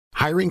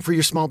Hiring for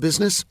your small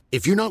business?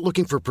 If you're not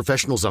looking for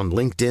professionals on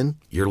LinkedIn,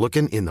 you're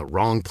looking in the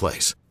wrong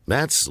place.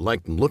 That's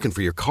like looking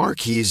for your car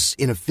keys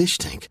in a fish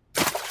tank.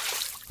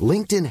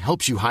 LinkedIn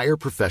helps you hire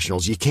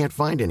professionals you can't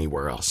find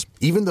anywhere else,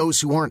 even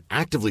those who aren't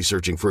actively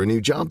searching for a new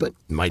job but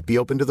might be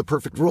open to the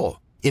perfect role.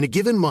 In a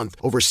given month,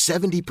 over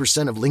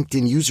 70% of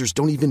LinkedIn users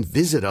don't even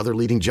visit other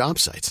leading job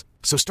sites.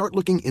 So start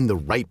looking in the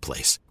right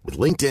place. With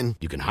LinkedIn,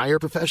 you can hire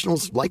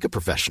professionals like a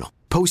professional.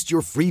 Post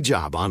your free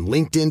job on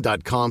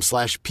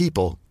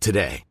linkedin.com/people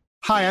today.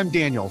 Hi, I'm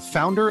Daniel,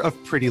 founder of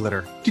Pretty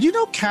Litter. Did you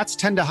know cats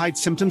tend to hide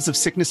symptoms of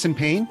sickness and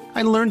pain?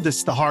 I learned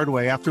this the hard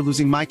way after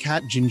losing my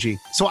cat, Gingy.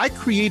 So I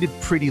created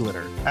Pretty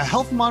Litter, a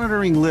health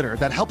monitoring litter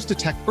that helps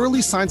detect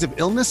early signs of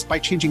illness by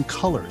changing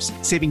colors,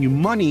 saving you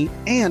money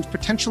and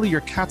potentially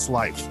your cat's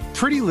life.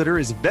 Pretty Litter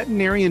is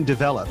veterinarian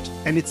developed,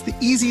 and it's the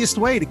easiest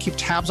way to keep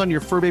tabs on your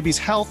fur baby's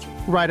health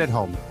right at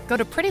home. Go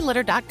to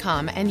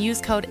prettylitter.com and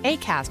use code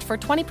ACAST for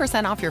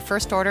 20% off your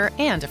first order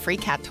and a free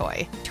cat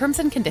toy. Terms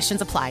and conditions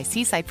apply.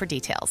 See site for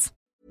details.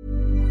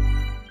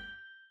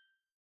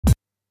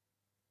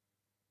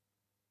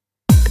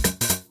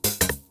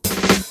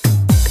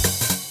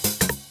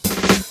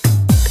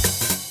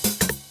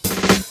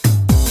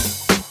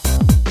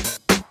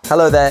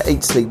 Hello there,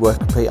 Eat, Sleep,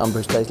 Work, Repeat. I'm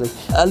Bruce Daisley.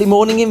 Early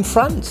morning in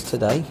France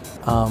today.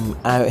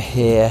 Out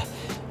here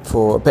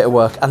for a bit of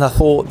work, and I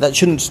thought that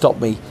shouldn't stop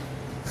me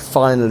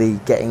finally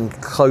getting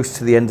close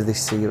to the end of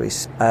this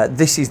series.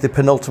 This is the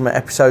penultimate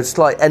episode,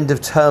 slight end of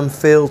term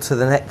feel to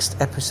the next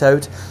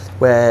episode,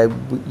 where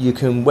you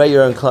can wear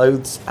your own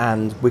clothes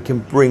and we can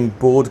bring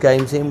board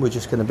games in. We're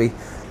just going to be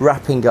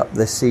wrapping up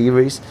the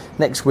series.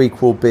 Next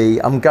week will be,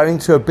 I'm going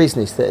to a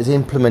business that has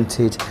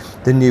implemented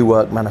the New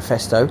Work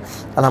Manifesto,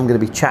 and I'm going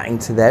to be chatting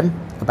to them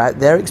about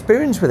their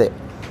experience with it,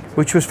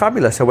 which was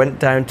fabulous. I went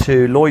down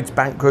to Lloyd's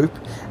Bank Group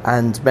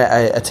and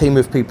met a team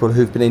of people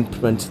who've been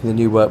implementing the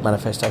New Work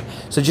Manifesto.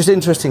 So just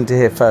interesting to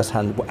hear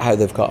firsthand how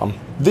they've got on.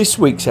 This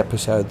week's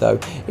episode, though,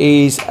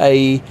 is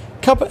a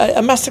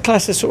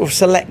masterclass, a sort of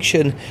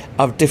selection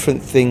of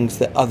different things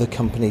that other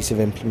companies have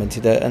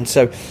implemented. And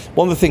so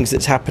one of the things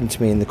that's happened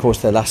to me in the course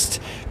of the last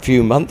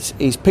few months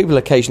is people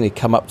occasionally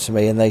come up to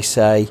me and they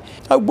say,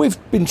 oh, we've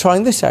been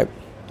trying this out.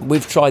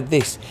 We've tried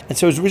this. And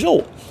so as a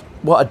result,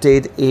 what I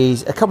did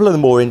is a couple of the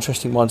more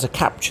interesting ones, I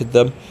captured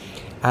them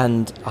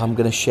and I'm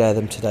going to share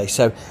them today.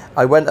 So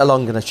I went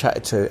along and I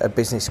chatted to a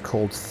business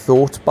called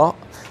ThoughtBot,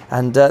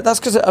 and that's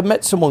because I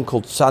met someone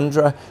called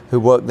Sandra who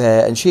worked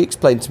there, and she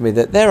explained to me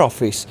that their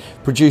office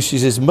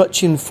produces as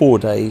much in 4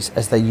 days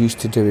as they used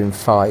to do in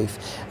 5,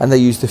 and they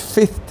use the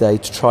 5th day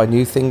to try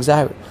new things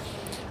out.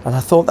 And I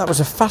thought that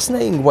was a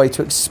fascinating way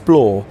to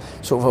explore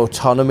sort of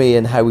autonomy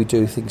and how we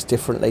do things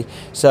differently.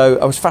 So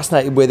I was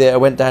fascinated with it. I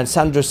went down.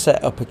 Sandra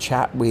set up a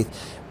chat with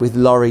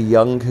Laurie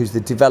Young, who's the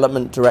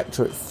development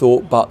director at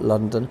ThoughtBot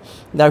London.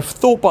 Now,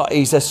 ThoughtBot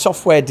is a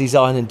software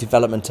design and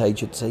development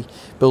agency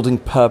building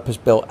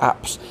purpose-built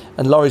apps.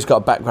 And Laurie's got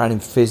a background in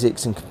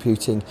physics and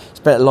computing,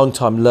 spent a long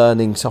time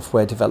learning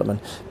software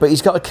development. But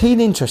he's got a keen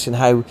interest in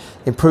how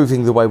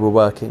improving the way we're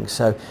working.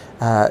 So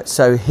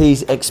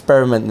his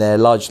experiment there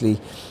largely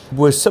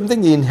was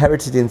something he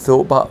inherited in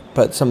ThoughtBot,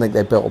 but something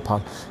they built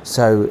upon.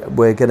 So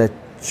we're going to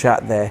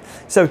chat there.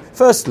 So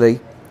firstly,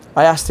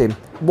 I asked him,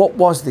 what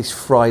was this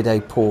Friday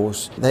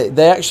pause?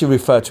 They actually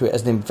refer to it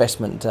as an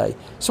investment day.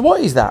 So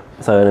what is that?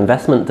 So an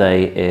investment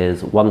day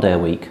is 1 day a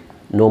week,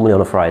 normally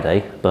on a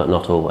Friday, but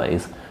not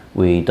always.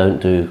 We don't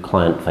do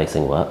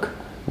client-facing work.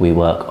 We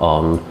work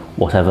on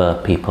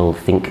whatever people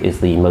think is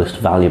the most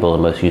valuable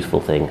and most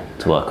useful thing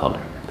to work on.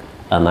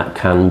 And that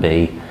can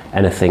be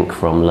anything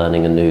from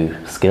learning a new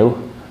skill,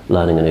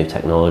 learning a new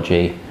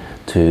technology,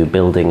 to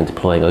building and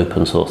deploying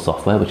open source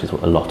software, which is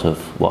a lot of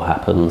what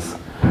happens,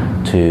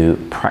 to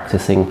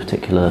practicing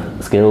particular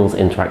skills,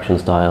 interaction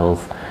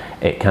styles.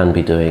 It can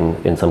be doing,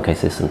 in some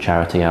cases, some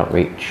charity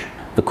outreach.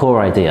 The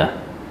core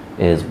idea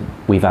is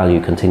we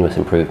value continuous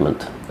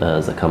improvement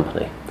as a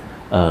company.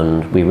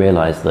 And we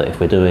realize that if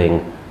we're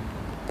doing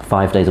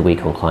 5 days a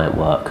week on client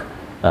work,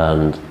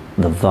 and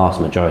the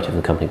vast majority of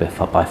the company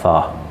by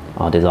far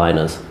are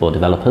designers or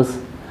developers,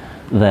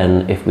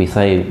 then if we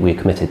say we're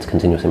committed to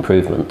continuous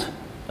improvement,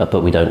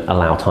 but we don't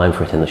allow time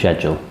for it in the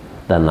schedule,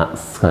 then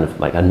that's kind of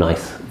like a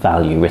nice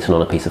value written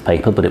on a piece of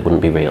paper, but it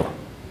wouldn't be real.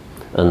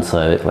 And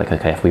so it's like,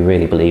 okay, if we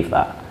really believe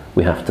that,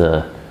 we have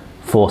to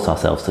force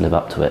ourselves to live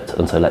up to it.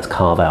 And so let's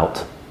carve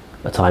out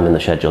a time in the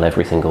schedule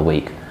every single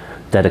week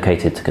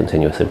dedicated to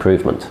continuous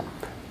improvement,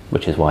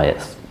 which is why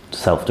it's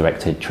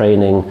self-directed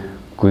training,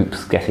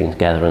 groups getting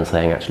together and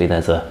saying, actually,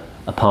 there's a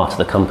part of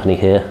the company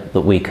here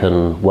that we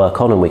can work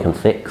on and we can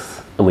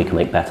fix and we can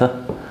make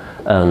better,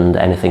 and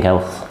anything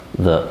else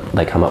that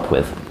they come up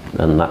with.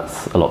 And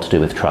that's a lot to do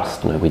with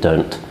trust. We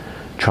don't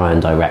try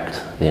and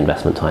direct the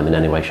investment time in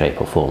any way,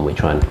 shape or form. We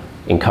try and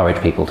encourage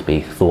people to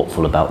be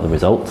thoughtful about the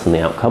results and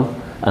the outcome,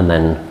 and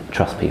then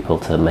trust people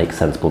to make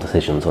sensible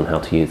decisions on how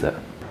to use it.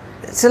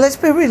 So let's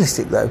be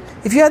realistic though.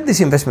 If you had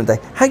this investment day,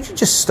 how do you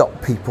just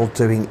stop people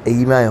doing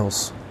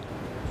emails?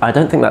 I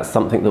don't think that's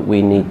something that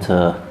we need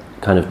to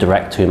kind of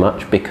direct too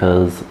much,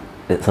 because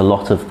it's a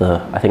lot of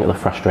I think the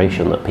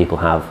frustration that people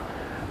have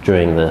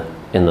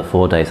in the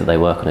 4 days that they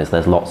work on is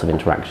there's lots of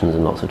interactions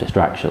and lots of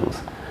distractions,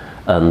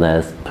 and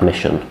there's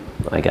permission,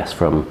 I guess,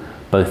 from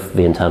both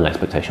the internal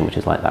expectation, which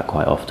is like that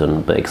quite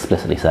often, but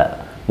explicitly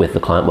set with the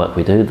client work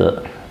we do,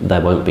 that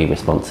there won't be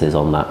responses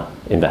on that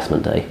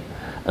investment day,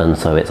 and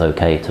so it's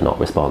okay to not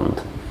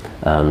respond.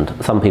 And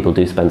some people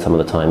do spend some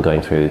of the time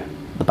going through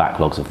the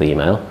backlogs of the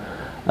email,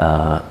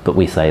 but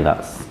we say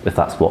if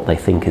that's what they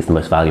think is the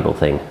most valuable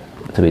thing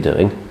to be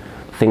doing.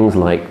 Things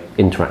like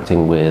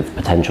interacting with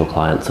potential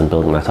clients and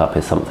building that up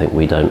is something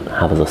we don't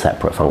have as a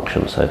separate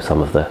function. So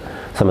some of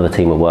the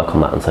team will work on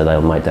that, and so they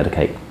might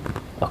dedicate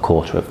a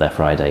quarter of their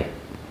Friday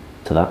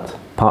to that.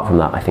 Apart from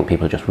that, I think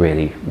people are just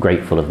really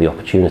grateful of the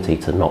opportunity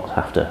to not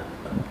have to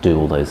do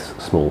all those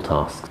small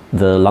tasks.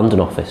 The London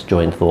office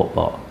joined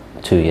ThoughtBot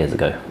 2 years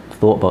ago.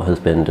 ThoughtBot has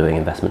been doing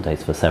investment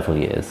days for several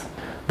years.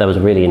 There was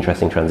a really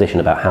interesting transition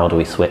about how do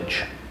we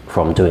switch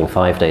from doing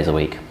 5 days a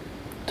week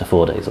to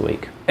 4 days a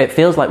week. It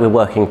feels like we're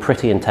working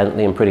pretty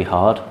intently and pretty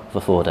hard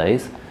for 4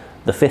 days.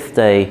 The 5th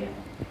day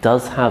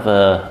does have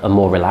a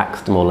more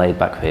relaxed, more laid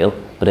back feel,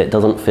 but it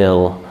doesn't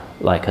feel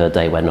like a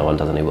day where no one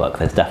does any work.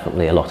 There's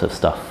definitely a lot of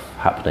stuff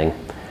happening.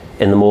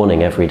 In the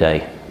morning every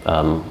day,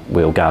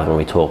 we'll gather and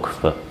we talk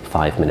for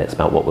 5 minutes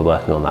about what we're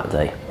working on that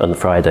day. And the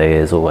Friday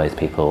is always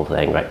people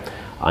saying, right,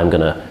 I'm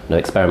going to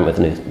experiment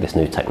with this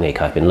new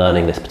technique. I've been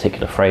learning this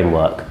particular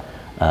framework.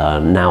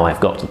 Now I've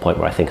got to the point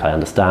where I think I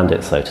understand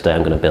it. So today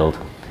I'm going to build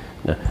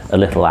a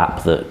little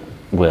app that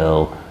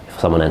will, if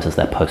someone enters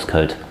their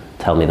postcode,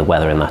 tell me the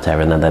weather in that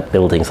area, and then they're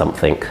building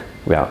something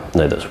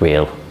that's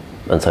real.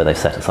 And so they've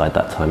set aside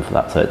that time for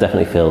that. So it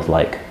definitely feels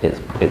like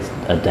it's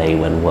a day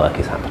when work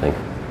is happening.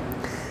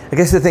 I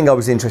guess the thing I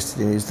was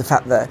interested in is the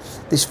fact that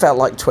this felt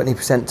like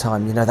 20%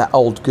 time. That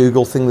old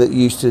Google thing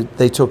that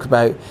they talk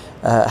about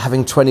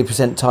having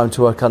 20% time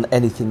to work on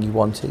anything you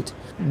wanted.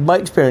 My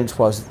experience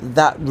was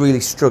that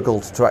really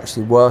struggled to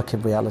actually work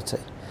in reality.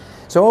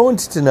 So I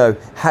wanted to know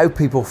how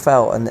people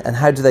felt and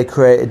how do they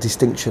create a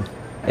distinction?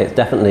 It's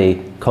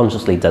definitely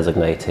consciously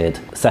designated,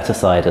 set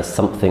aside as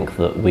something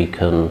that we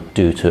can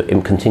do to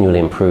continually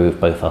improve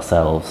both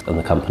ourselves and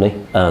the company.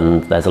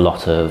 And there's a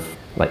lot of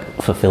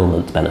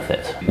fulfillment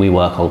benefit. We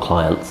work on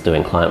clients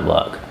doing client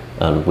work,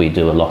 and we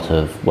do a lot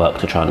of work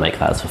to try and make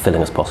that as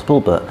fulfilling as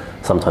possible, but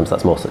sometimes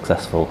that's more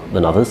successful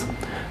than others.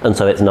 And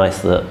so it's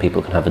nice that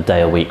people can have a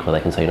day a week where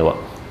they can say, you know what,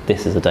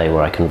 this is a day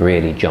where I can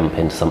really jump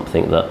into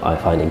something that I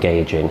find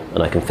engaging,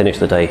 and I can finish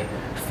the day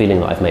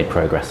feeling that I've made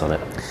progress on it.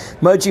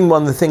 Merging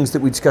one of the things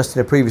that we discussed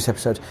in a previous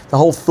episode, the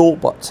whole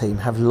ThoughtBot team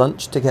have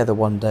lunch together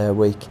 1 day a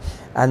week,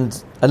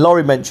 and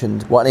Laurie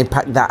mentioned what an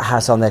impact that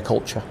has on their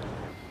culture.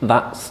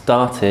 That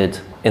started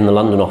in the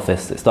London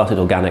office. It started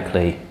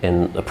organically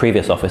in the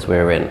previous office we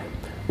were in.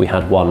 We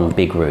had one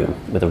big room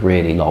with a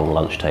really long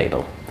lunch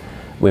table.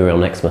 We were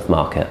on Exmouth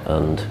Market,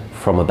 and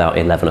from about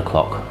 11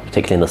 o'clock,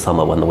 particularly in the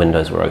summer when the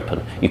windows were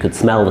open, you could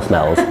smell the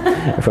smells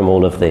from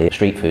all of the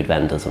street food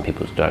vendors, and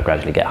people would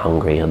gradually get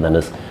hungry. And then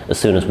as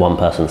soon as one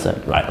person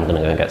said, right, I'm going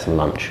to go and get some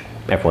lunch,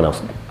 everyone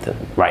else said,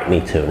 right, me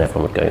too, and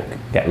everyone would go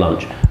and get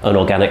lunch. And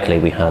organically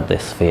we had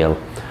this feel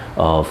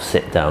of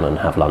sit down and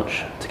have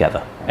lunch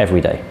together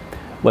every day.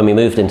 When we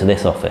moved into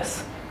this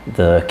office,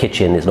 the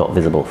kitchen is not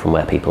visible from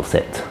where people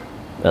sit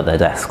at their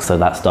desks, so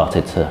that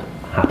started to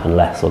happen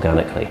less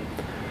organically.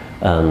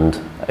 And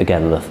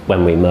again,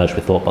 when we merged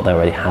with ThoughtBot, they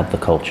already had the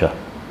culture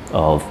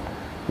of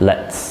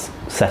let's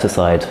set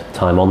aside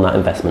time on that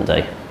investment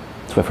day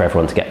for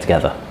everyone to get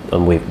together.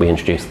 And we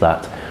introduced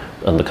that,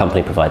 and the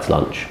company provides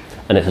lunch.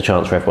 And it's a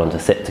chance for everyone to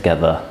sit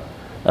together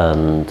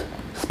and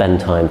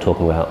spend time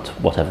talking about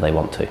whatever they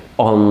want to.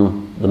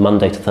 On the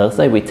Monday to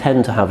Thursday, we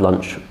tend to have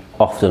lunch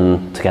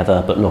often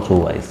together, but not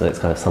always. So it's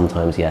kind of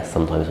sometimes yes,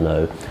 sometimes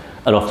no.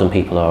 And often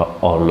people are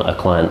on a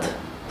client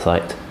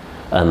site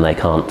and they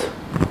can't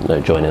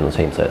join in the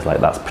team, so it's like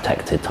that's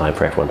protected time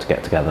for everyone to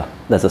get together.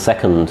 There's a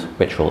second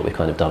ritual that we've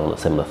kind of done on a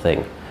similar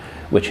thing,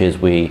 which is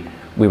we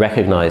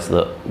recognise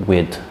that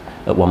we'd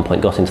at one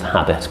point got into the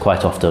habit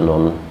quite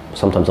often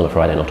sometimes on a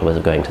Friday, not always,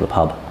 of going to the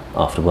pub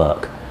after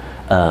work,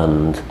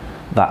 and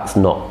that's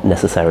not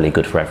necessarily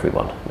good for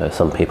everyone.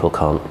 Some people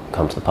can't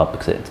come to the pub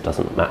because it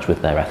doesn't match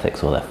with their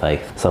ethics or their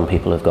faith. Some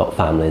people have got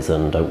families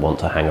and don't want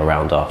to hang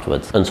around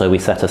afterwards. And so we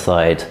set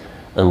aside,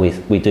 and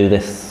we do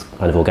this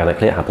kind of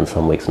organically, it happens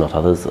some weeks, not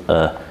others,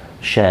 a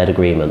shared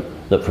agreement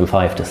that from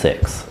 5 to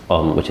 6,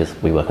 which is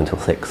we work until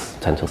 6,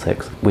 10 till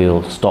 6,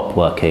 we'll stop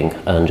working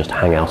and just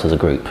hang out as a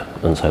group.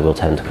 And so we'll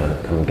tend to kind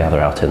of come and gather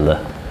out in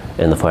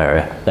the foyer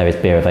area. There is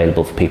beer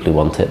available for people who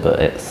want it, but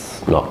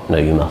it's not, no,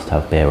 you must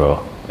have beer,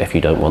 or if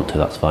you don't want to,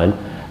 that's fine.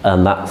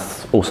 And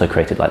that's also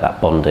created like that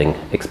bonding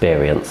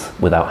experience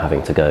without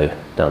having to go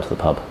down to the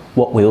pub.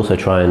 What we also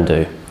try and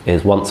do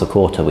is once a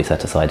quarter we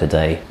set aside a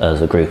day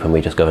as a group and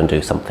we just go and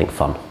do something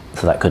fun.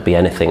 So that could be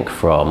anything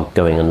from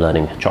going and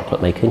learning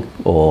chocolate making,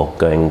 or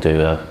going and do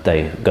a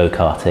day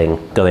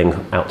go-karting, going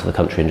out to the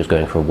country and just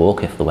going for a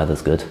walk if the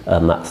weather's good.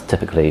 And that's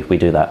typically, we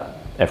do that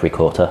every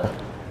quarter.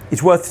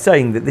 It's worth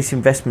saying that this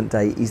investment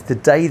day is the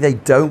day they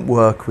don't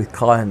work with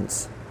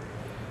clients.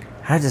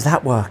 How does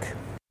that work?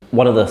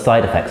 One of the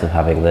side effects of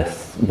having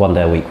this 1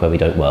 day a week where we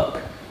don't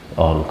work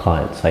on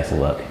clients facing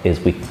work is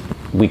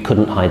we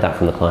couldn't hide that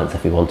from the clients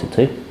if we wanted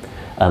to,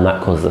 and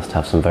that causes us to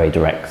have some very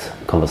direct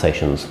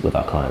conversations with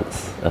our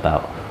clients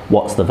about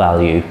what's the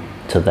value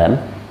to them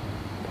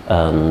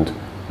and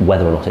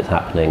whether or not it's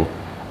happening.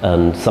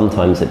 And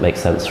sometimes it makes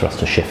sense for us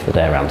to shift the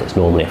day around. It's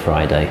normally a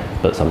Friday,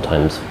 but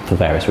sometimes for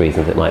various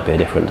reasons it might be a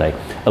different day,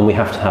 and we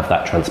have to have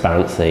that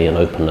transparency and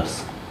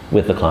openness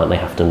with the client. They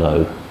have to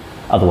know,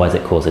 otherwise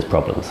it causes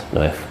problems. You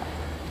know,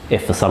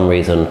 if for some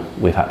reason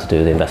we've had to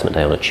do the investment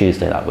day on a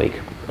Tuesday that week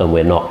and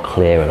we're not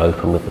clear and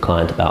open with the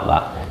client about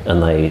that,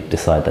 and they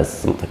decide there's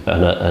something,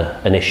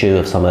 an issue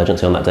of some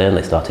urgency on that day, and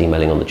they start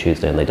emailing on the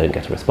Tuesday and they don't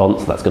get a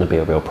response, that's going to be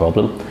a real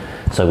problem.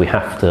 So we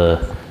have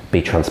to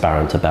be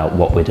transparent about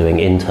what we're doing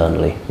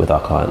internally with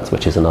our clients,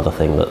 which is another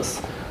thing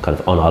that's kind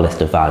of on our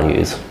list of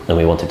values, and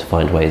we wanted to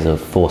find ways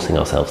of forcing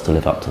ourselves to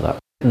live up to that.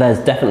 There's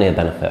definitely a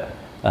benefit.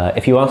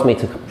 If you ask me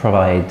to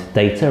provide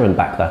data and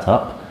back that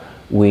up,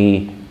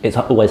 it's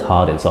always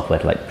hard in software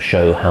to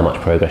show how much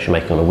progress you're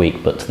making on a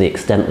week, but to the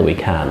extent that we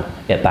can,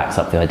 it backs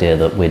up the idea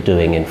that we're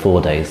doing in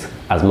 4 days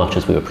as much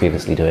as we were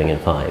previously doing in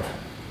 5.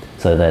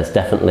 So there's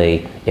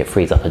definitely, it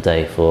frees up a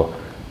day for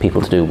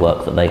people to do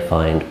work that they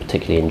find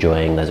particularly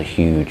enjoying. There's a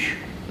huge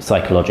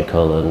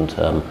psychological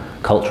and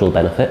cultural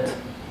benefit,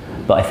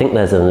 but I think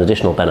there's an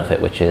additional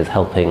benefit, which is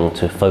helping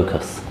to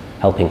focus,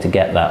 helping to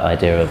get that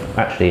idea of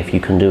actually if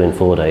you can do in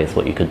 4 days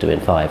what you could do in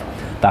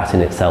 5, that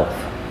in itself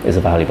is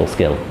a valuable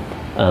skill.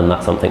 And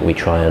that's something we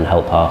try and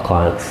help our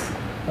clients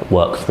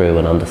work through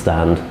and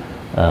understand.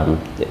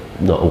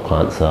 Not all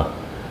clients are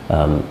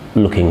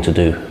looking to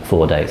do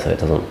 4 days, so it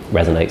doesn't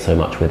resonate so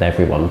much with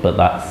everyone, but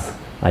that's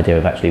the idea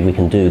of actually we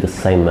can do the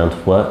same amount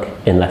of work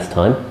in less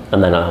time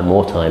and then have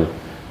more time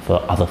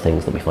for other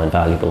things that we find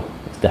valuable.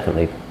 It's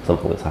definitely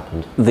something that's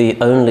happened. The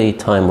only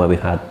time where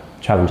we've had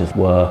challenges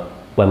were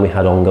when we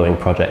had ongoing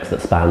projects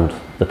that spanned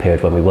the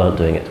period when we weren't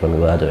doing it to when we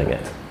were doing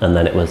it. And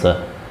then it was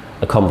a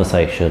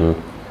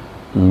conversation.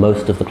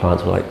 Most of the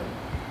clients were like,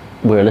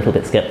 we're a little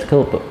bit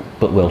skeptical,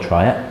 but we'll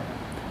try it.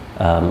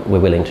 We're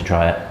willing to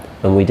try it.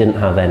 And we didn't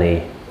have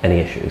any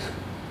issues.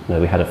 You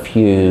know, we had a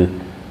few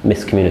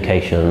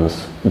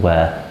miscommunications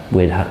where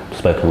we'd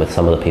spoken with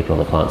some of the people on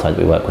the client side that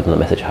we work with, and the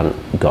message hadn't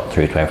got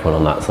through to everyone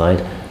on that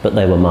side, but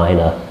they were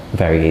minor,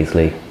 very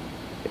easy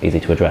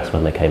to address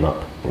when they came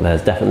up.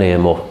 There's definitely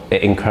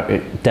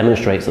it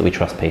demonstrates that we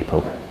trust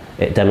people.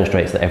 It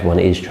demonstrates that everyone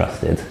is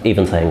trusted.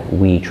 Even saying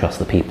we trust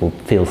the people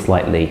feels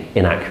slightly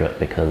inaccurate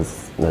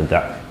because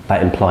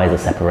that implies a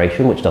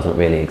separation which doesn't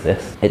really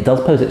exist. It does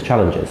pose its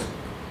challenges.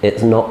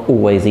 It's not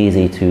always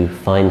easy to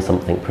find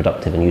something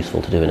productive and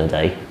useful to do in a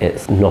day.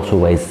 It's not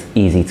always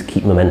easy to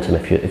keep momentum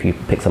if you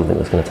pick something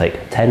that's going to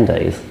take 10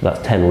 days,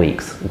 that's 10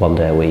 weeks, 1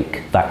 day a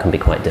week. That can be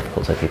quite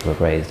difficult, so people have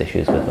raised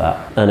issues with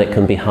that. And it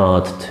can be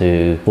hard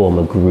to form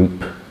a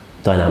group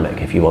dynamic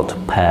if you want to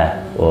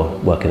pair or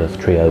work in a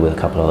trio with a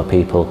couple of other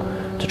people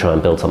to try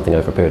and build something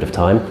over a period of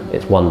time.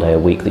 It's 1 day a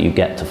week that you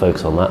get to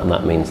focus on that, and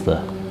that means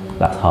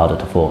that's harder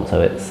to form. So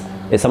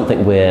it's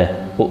something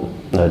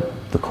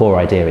the core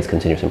idea is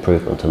continuous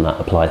improvement, and that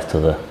applies to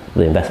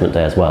the investment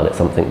day as well. It's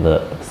something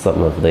that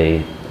some of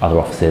the other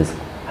offices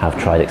have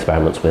tried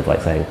experiments with,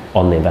 like saying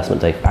on the investment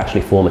day,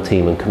 actually form a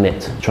team and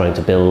commit to trying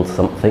to build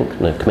something,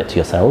 commit to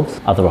yourselves.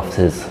 Other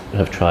offices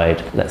have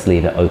tried, let's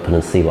leave it open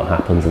and see what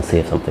happens and see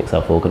if something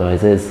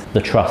self-organises.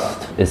 The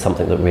trust is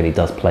something that really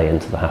does play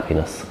into the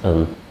happiness.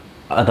 And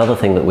another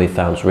thing that we've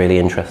found really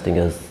interesting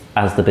is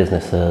as the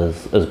business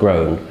has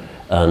grown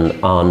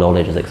and our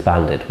knowledge has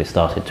expanded, we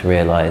started to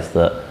realise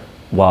that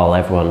while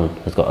everyone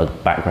has got a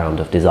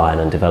background of design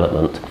and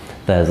development,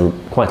 there's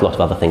quite a lot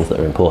of other things that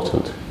are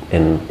important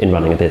in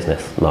running a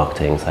business: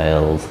 marketing,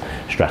 sales,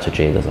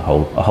 strategy. There's a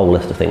whole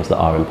list of things that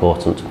are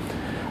important.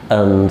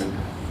 And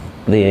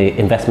the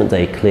investment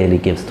day clearly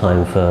gives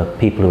time for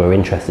people who are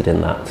interested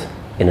in that,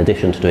 in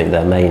addition to doing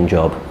their main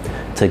job,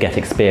 to get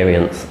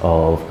experience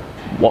of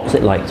what's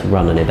it like to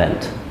run an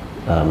event.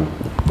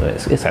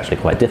 It's actually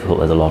quite difficult.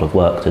 There's a lot of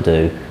work to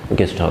do. It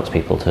gives a chance for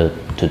people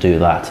to do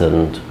that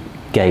and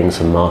gain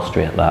some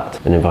mastery at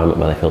that, an environment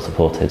where they feel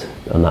supported,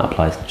 and that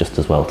applies just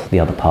as well to the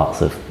other parts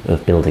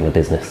of building a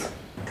business.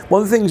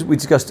 One of the things we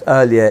discussed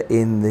earlier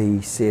in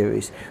the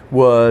series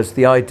was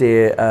the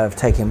idea of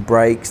taking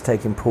breaks,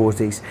 taking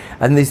pauses,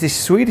 and there's this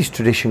Swedish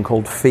tradition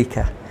called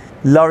fika.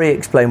 Laurie,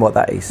 explain what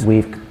that is.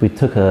 We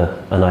took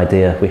an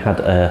idea. We had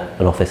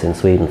an office in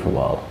Sweden for a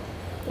while,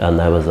 and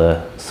there was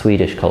a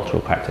Swedish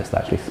cultural practice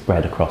that actually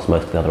spread across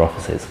most of the other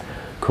offices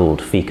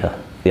called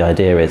fika. The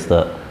idea is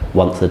that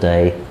once a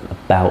day,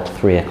 about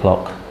 3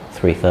 o'clock,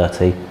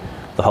 3:30,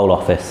 the whole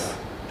office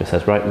just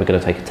says, right, we're going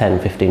to take a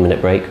 10-15 minute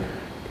break,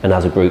 and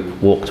as a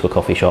group walk to a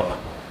coffee shop,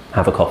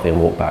 have a coffee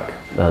and walk back.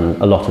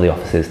 And a lot of the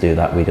offices do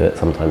that. We do it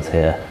sometimes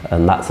here,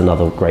 and that's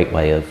another great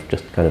way of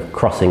just kind of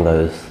crossing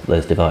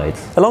those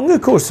divides. Along the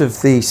course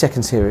of the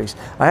second series,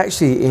 I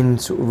actually, in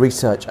sort of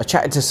research, I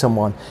chatted to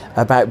someone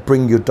about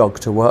bring your dog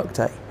to work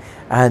day.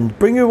 And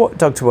bring your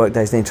dog to work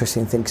day is an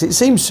interesting thing because it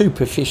seems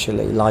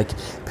superficially like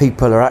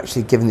people are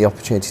actually given the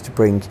opportunity to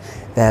bring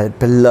their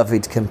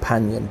beloved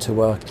companion to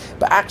work.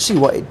 But actually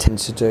what it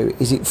tends to do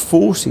is it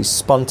forces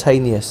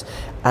spontaneous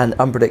and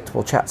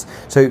unpredictable chats.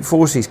 So it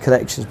forces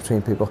connections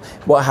between people.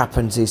 What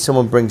happens is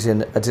someone brings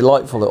in a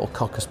delightful little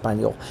Cocker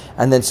Spaniel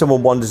and then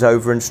someone wanders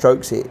over and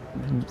strokes it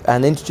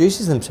and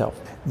introduces themselves.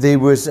 There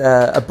was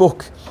a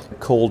book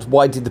called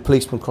Why Did the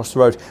Policeman Cross the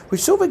Road,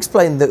 which sort of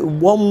explained that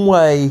one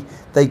way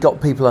they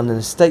got people on an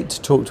estate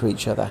to talk to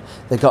each other,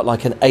 they got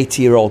like an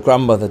 80-year-old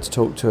grandmother to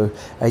talk to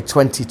a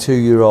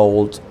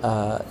 22-year-old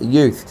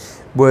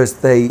youth,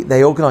 was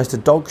they organised a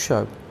dog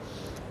show.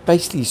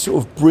 Basically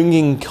sort of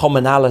bringing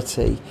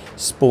commonality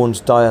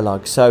spawns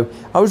dialogue. So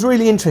I was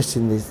really interested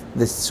in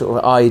this sort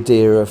of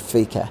idea of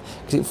fika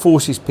because it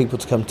forces people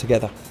to come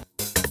together.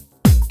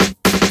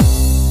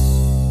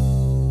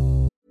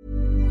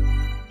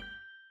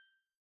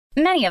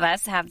 Many of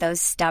us have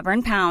those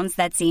stubborn pounds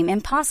that seem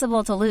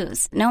impossible to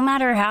lose, no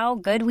matter how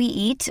good we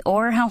eat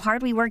or how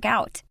hard we work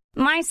out.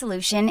 My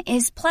solution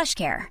is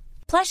PlushCare.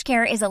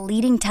 PlushCare is a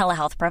leading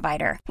telehealth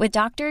provider with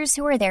doctors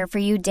who are there for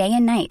you day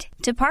and night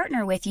to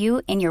partner with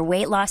you in your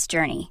weight loss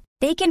journey.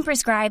 They can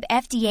prescribe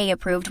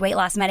FDA-approved weight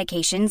loss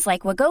medications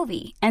like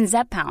Wegovy and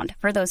Zepbound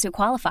for those who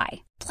qualify.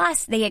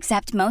 Plus, they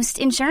accept most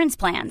insurance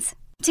plans.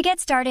 To get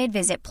started,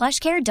 visit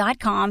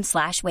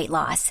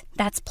plushcare.com/weightloss.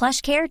 That's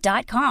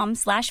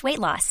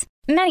plushcare.com/weightloss.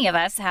 Many of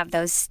us have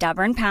those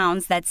stubborn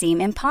pounds that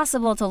seem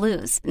impossible to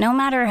lose, no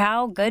matter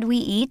how good we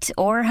eat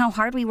or how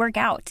hard we work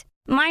out.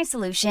 My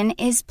solution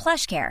is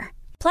PlushCare.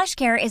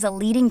 PlushCare is a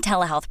leading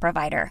telehealth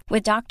provider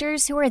with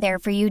doctors who are there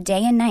for you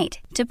day and night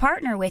to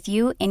partner with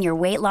you in your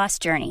weight loss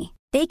journey.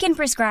 They can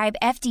prescribe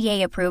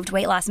FDA-approved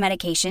weight loss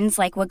medications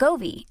like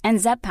Wegovy and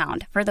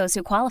Zepbound for those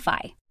who qualify.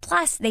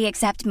 Plus, they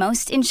accept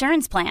most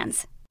insurance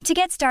plans. To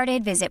get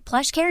started, visit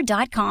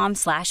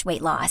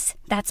plushcare.com/weightloss.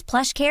 That's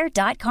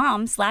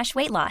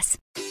plushcare.com/weightloss.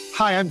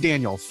 Hi, I'm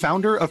Daniel,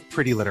 founder of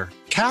Pretty Litter.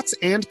 Cats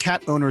and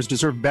cat owners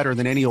deserve better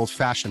than any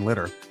old-fashioned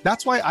litter.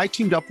 That's why I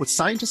teamed up with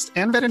scientists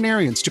and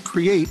veterinarians to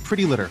create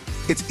Pretty Litter.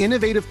 Its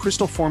innovative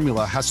crystal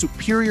formula has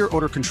superior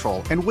odor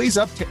control and weighs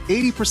up to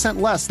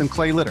 80% less than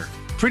clay litter.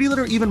 Pretty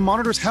Litter even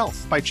monitors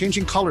health by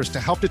changing colors to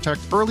help detect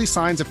early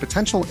signs of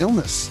potential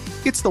illness.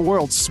 It's the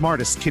world's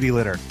smartest kitty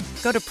litter.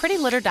 Go to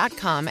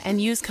prettylitter.com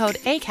and use code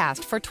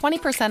ACAST for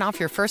 20% off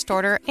your first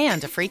order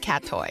and a free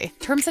cat toy.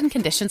 Terms and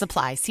conditions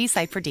apply. See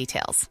site for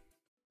details.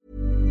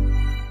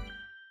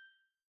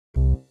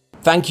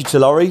 Thank you to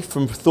Laurie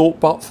from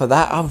ThoughtBot for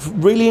that. A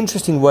really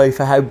interesting way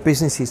for how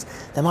businesses,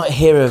 they might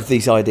hear of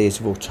these ideas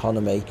of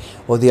autonomy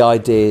or the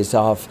ideas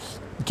of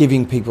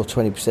giving people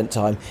 20%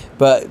 time,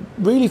 but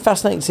really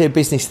fascinating to see a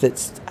business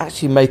that's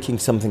actually making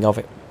something of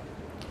it.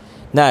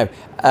 Now,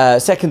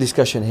 second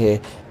discussion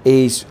here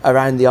is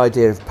around the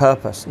idea of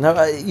purpose.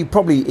 Now, you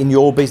probably in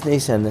your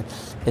business and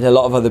in a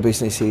lot of other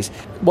businesses,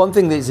 one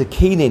thing that is a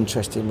keen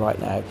interest in right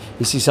now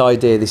is this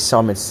idea, this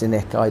Simon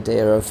Sinek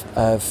idea of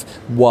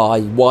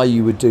why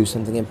you would do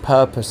something. And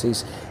purpose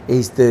is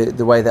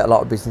the way that a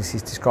lot of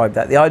businesses describe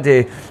that. The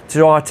idea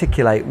to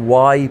articulate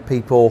why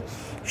people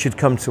should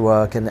come to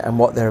work and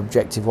what their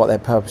objective, what their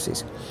purpose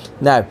is.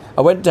 Now,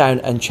 I went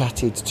down and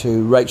chatted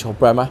to Rachel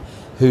Bremer,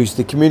 who's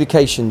the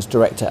communications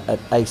director at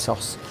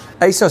ASOS.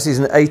 ASOS is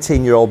an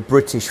 18-year-old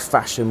British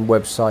fashion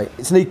website.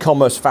 It's an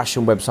e-commerce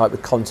fashion website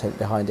with content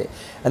behind it.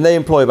 And they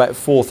employ about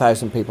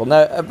 4,000 people.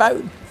 Now,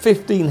 about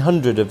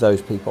 1,500 of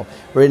those people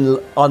are in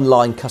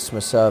online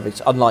customer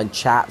service, online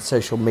chat,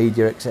 social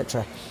media,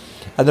 etc.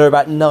 And there are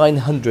about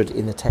 900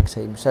 in the tech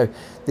team. So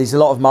there's a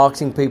lot of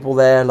marketing people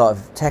there, a lot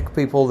of tech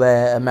people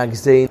there, a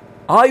magazine.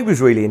 I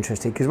was really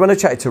interested because when I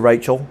chatted to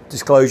Rachel,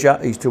 disclosure,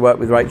 I used to work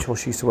with Rachel.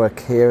 She used to work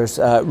here as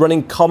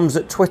running comms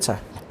at Twitter.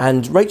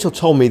 And Rachel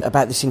told me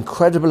about this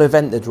incredible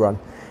event they'd run.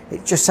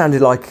 It just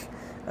sounded like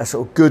a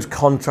sort of good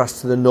contrast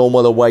to the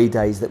normal away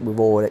days that we've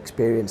all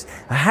experienced.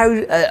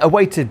 A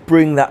way to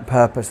bring that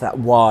purpose, that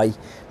why,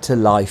 to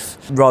life,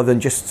 rather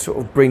than just sort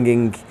of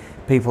bringing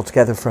people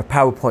together for a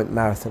PowerPoint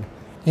marathon.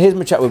 Here's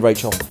my chat with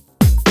Rachel.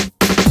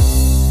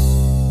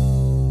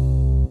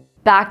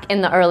 Back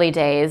in the early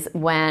days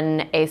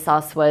when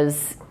ASOS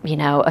was,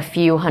 a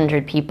few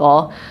hundred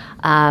people,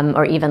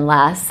 or even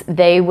less,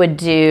 they would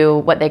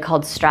do what they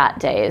called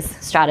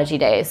strategy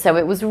days. So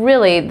it was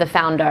really the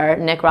founder,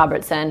 Nick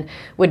Robertson,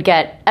 would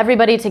get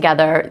everybody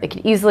together. They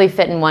could easily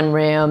fit in one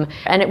room.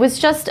 And it was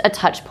just a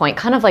touch point,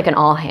 kind of like an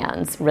all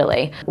hands,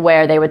 really,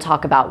 where they would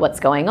talk about what's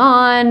going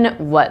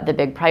on, what the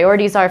big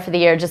priorities are for the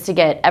year, just to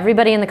get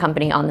everybody in the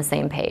company on the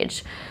same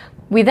page.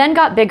 We then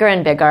got bigger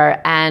and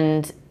bigger,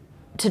 and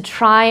to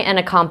try and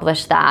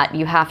accomplish that,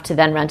 you have to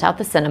then rent out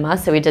the cinema.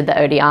 So we did the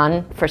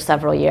Odeon for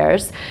several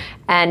years.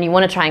 And you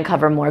want to try and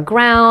cover more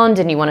ground,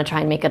 and you want to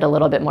try and make it a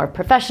little bit more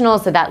professional.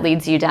 So that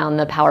leads you down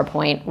the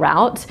PowerPoint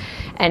route.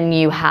 And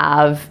you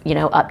have,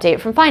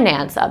 update from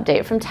finance,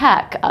 update from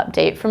tech,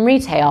 update from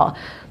retail.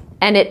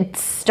 And it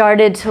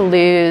started to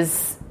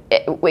lose,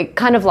 it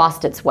kind of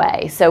lost its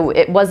way. So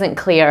it wasn't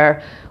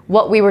clear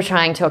what we were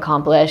trying to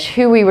accomplish,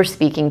 who we were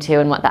speaking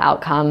to, and what the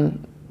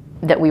outcome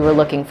that we were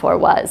looking for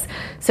was.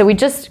 So we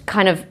just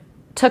kind of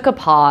took a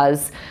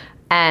pause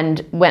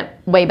and went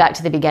way back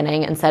to the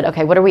beginning and said,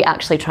 okay, what are we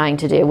actually trying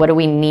to do? What do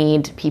we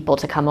need people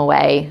to come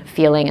away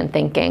feeling and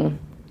thinking?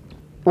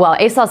 Well,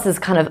 ASOS is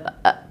kind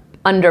of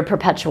under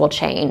perpetual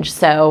change.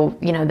 So,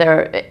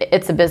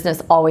 it's a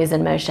business always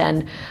in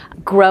motion,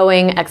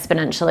 growing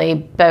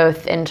exponentially,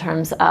 both in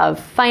terms of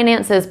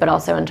finances, but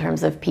also in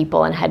terms of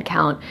people and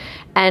headcount.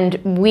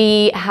 And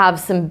we have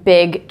some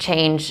big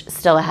change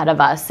still ahead of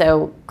us.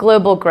 So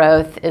global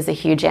growth is a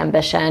huge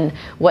ambition.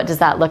 What does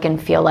that look and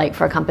feel like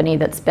for a company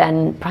that's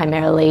been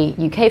primarily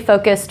UK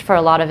focused for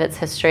a lot of its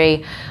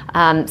history?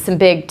 Some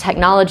big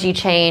technology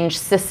change,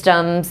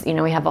 systems.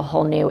 We have a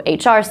whole new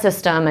HR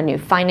system, a new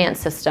finance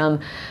system.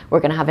 We're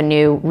going to have a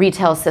new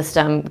retail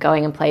system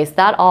going in place.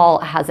 That all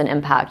has an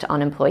impact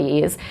on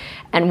employees.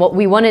 And what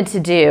we wanted to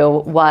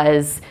do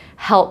was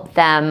help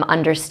them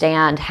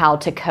understand how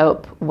to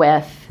cope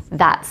with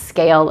that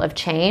scale of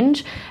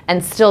change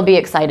and still be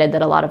excited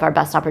that a lot of our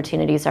best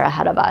opportunities are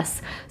ahead of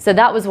us. So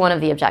that was one of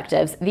the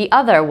objectives. The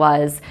other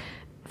was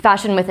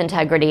fashion with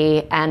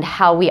integrity, and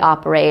how we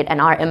operate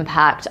and our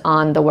impact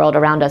on the world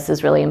around us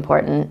is really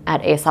important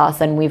at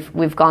ASOS. And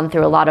we've gone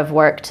through a lot of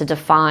work to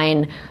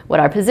define what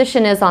our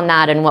position is on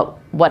that and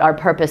what our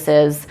purpose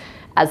is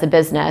as a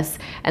business.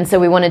 And so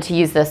we wanted to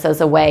use this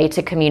as a way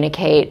to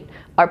communicate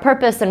our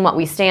purpose and what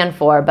we stand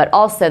for, but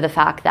also the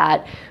fact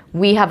that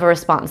we have a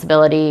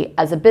responsibility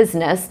as a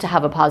business to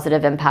have a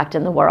positive impact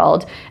in the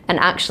world, and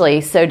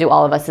actually so do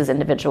all of us as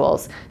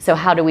individuals. So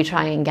how do we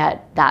try and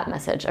get that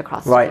message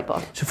across to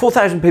people? So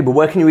 4,000 people,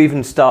 where can you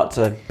even start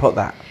to put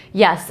that?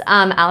 Yes,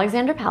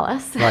 Alexandra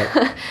Palace.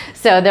 Right.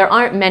 So there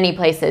aren't many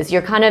places.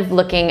 You're kind of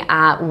looking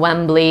at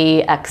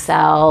Wembley,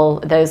 Excel,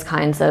 those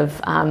kinds of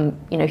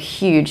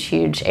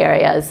huge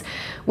areas,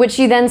 which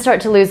you then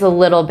start to lose a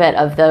little bit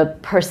of the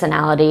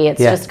personality. It's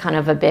just kind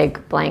of a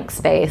big blank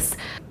space.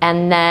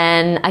 And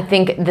then I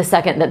think the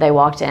second that they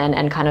walked in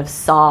and kind of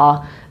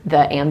saw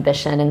the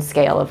ambition and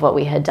scale of what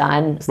we had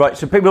done. Right,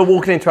 so people are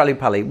walking into Ali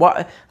Pali.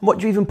 What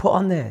do you even put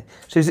on there?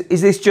 So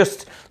is this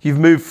just, you've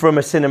moved from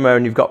a cinema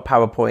and you've got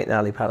PowerPoint in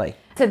Ali Pali?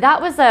 So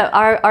that was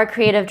our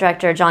creative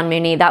director, John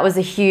Mooney. That was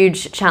a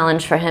huge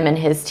challenge for him and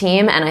his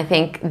team. And I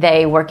think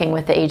they, working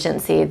with the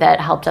agency that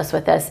helped us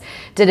with this,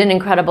 did an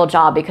incredible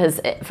job, because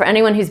for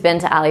anyone who's been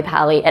to Ali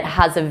Pali, it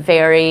has a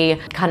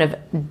very kind of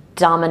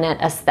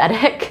dominant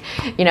aesthetic.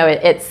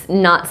 It's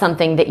not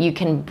something that you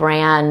can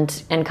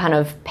brand and kind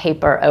of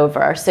paper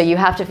over. So you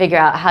have to figure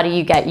out, how do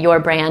you get your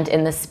brand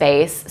in the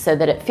space so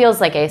that it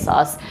feels like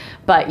ASOS,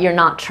 but you're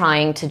not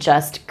trying to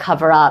just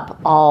cover up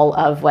all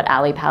of what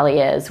Ali Pali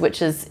is,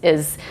 which is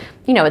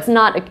it's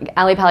not,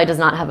 Ali Pali does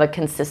not have a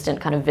consistent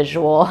kind of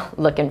visual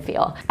look and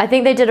feel. I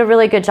think they did a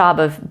really good job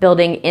of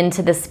building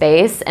into the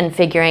space and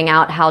figuring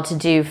out how to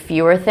do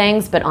fewer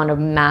things, but on a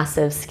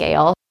massive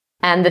scale.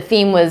 And the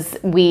theme was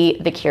We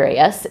the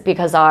Curious,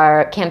 because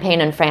our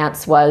campaign in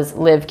France was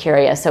Live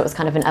Curious. So it was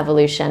kind of an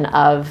evolution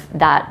of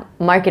that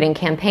marketing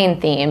campaign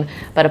theme,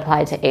 but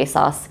applied to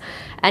ASOS.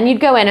 And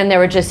you'd go in and there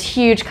were just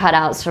huge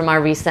cutouts from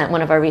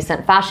one of our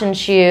recent fashion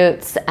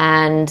shoots,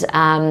 and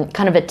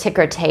kind of a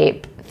ticker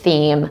tape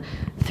theme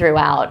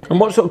throughout. And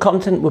what sort of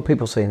content were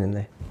people seeing in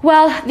there?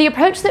 Well, the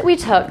approach that we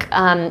took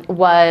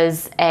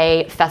was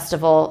a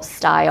festival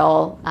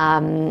style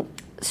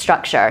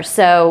structure.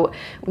 So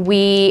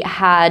we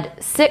had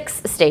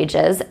 6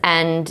 stages,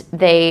 and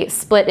they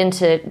split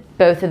into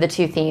both of the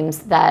 2 themes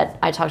that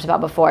I talked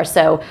about before.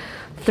 So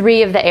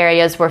 3 of the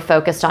areas were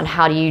focused on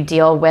how do you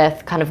deal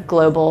with kind of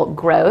global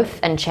growth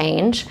and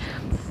change.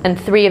 And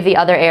 3 of the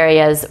other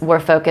areas were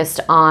focused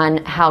on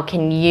how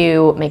can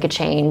you make a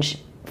change,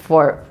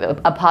 for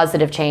a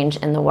positive change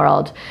in the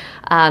world.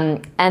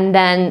 And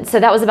then, so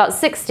that was about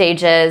 6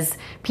 stages.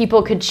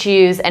 People could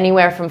choose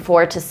anywhere from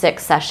 4 to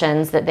 6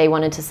 sessions that they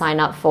wanted to sign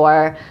up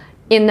for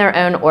in their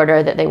own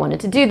order that they wanted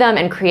to do them,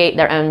 and create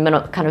their own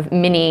kind of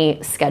mini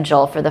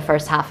schedule for the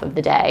first half of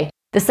the day.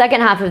 The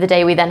second half of the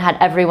day, we then had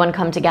everyone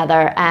come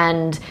together,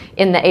 and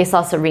in the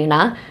ASOS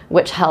Arena,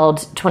 which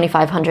held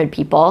 2,500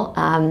 people,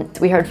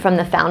 we heard from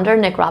the founder,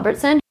 Nick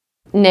Robertson.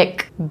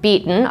 Nick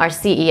Beaton, our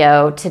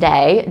CEO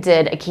today,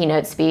 did a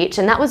keynote speech,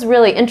 and that was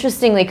really,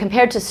 interestingly,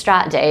 compared to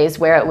Strat Days,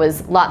 where it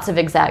was lots of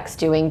execs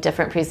doing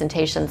different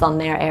presentations on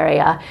their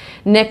area.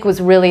 Nick was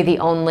really the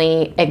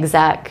only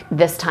exec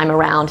this time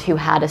around who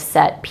had a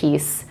set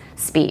piece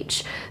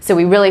speech. So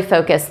we really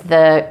focused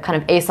the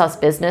kind of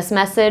ASOS business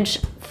message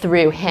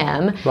through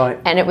him. Right.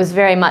 And it was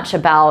very much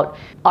about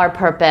our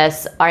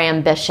purpose, our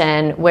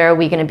ambition, where are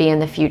we going to be in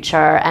the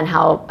future, and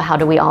how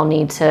do we all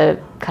need to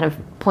kind of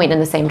point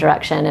in the same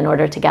direction in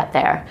order to get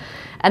there.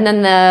 And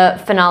then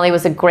the finale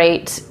was a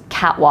great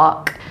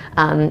catwalk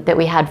that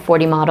we had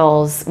 40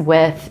 models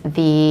with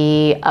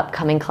the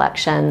upcoming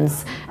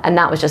collections, and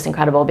that was just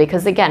incredible,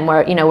 because again,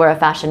 we're a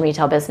fashion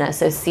retail business,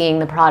 so seeing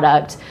the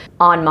product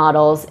on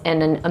models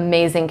in an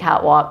amazing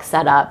catwalk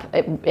setup,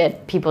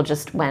 people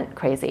just went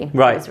crazy.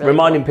 Right, really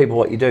reminding people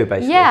what you do,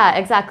 basically. Yeah,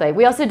 exactly.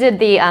 We also did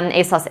the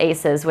ASOS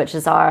Aces, which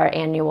is our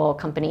annual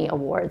company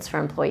awards for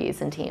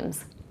employees and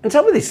teams. And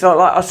tell me this,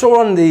 like, I saw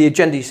on the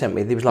agenda you sent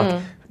me,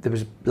 there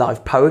was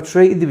live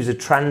poetry, there was a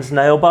trans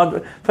nail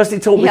bar. Firstly,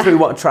 talk me through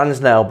what a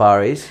trans nail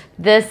bar is.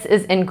 This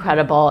is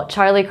incredible.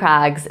 Charlie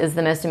Craggs is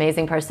the most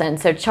amazing person.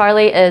 So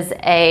Charlie is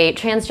a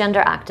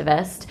transgender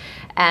activist,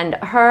 and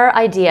her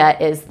idea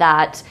is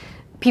that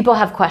people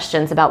have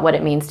questions about what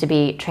it means to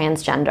be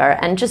transgender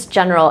and just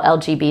general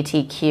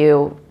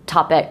LGBTQ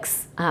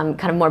topics,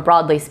 kind of more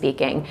broadly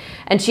speaking.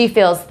 And she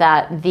feels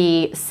that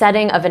the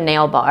setting of a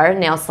nail bar,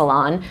 nail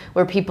salon,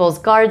 where people's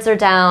guards are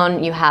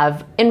down, you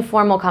have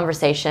informal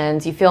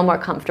conversations, you feel more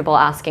comfortable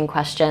asking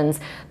questions,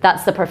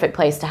 that's the perfect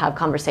place to have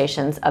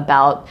conversations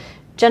about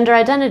gender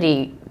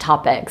identity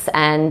topics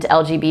and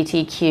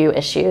LGBTQ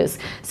issues.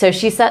 So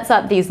she sets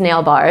up these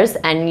nail bars,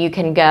 and you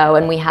can go,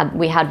 and we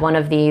had one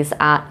of these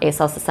at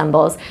ASOS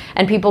Assembles,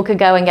 and people could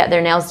go and get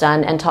their nails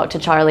done and talk to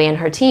Charlie and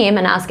her team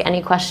and ask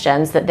any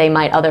questions that they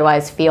might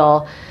otherwise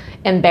feel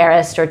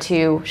embarrassed or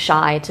too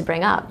shy to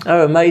bring up.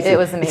 Oh, amazing. It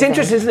was amazing. It's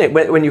interesting, isn't it,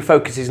 when your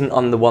focus isn't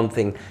on the one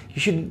thing.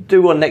 You should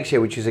do one next year,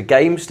 which is a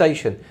game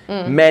station.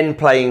 Men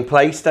playing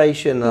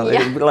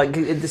PlayStation, like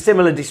the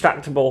similar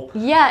distractible.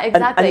 Yeah,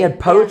 exactly. And you had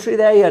poetry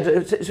there.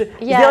 Is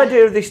the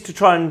idea of this to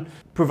try and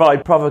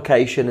provide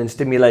provocation and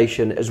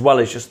stimulation as well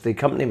as just the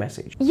company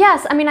message?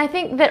 Yes, I mean, I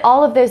think that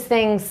all of those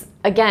things,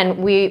 again,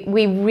 we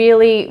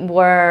really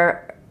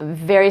were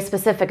very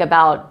specific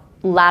about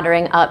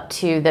laddering up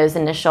to those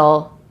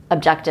initial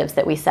objectives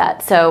that we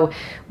set. So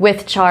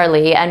with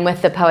Charlie and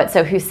with the poet,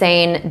 so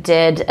Hussein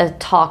did a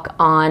talk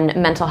on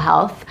mental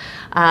health,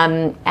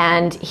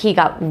 and he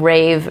got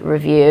rave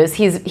reviews.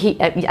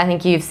 I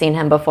think you've seen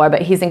him before,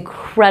 but he's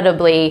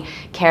incredibly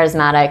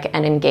charismatic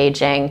and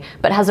engaging,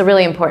 but has a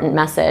really important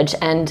message.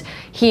 And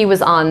he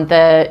was on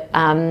the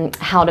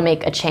How to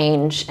Make a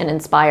Change and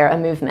Inspire a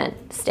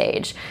Movement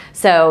stage.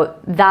 So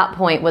that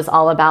point was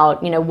all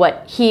about,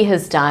 what he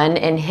has done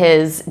in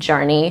his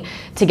journey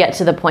to get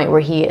to the point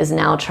where he is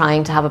now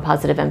trying to have a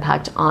positive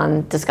impact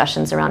on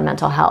discussions around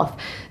mental health.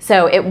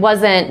 So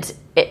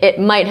it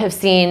might have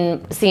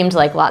seemed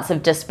like lots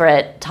of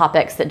disparate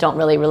topics that don't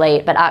really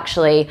relate, but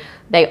actually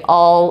they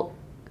all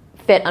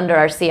fit under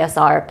our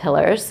CSR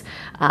pillars.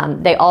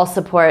 They all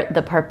support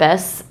the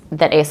purpose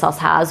that ASOS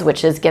has,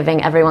 which is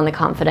giving everyone the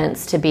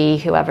confidence to be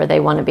whoever they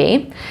want to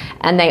be.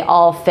 And they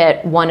all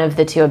fit one of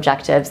the two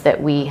objectives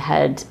that we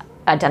had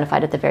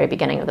identified at the very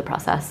beginning of the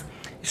process.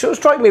 It sort of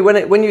struck me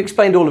when you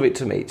explained all of it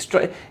to me. It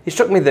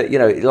struck me that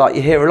like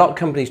you hear a lot of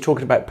companies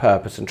talking about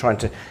purpose and trying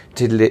to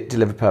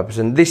deliver purpose,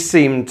 and this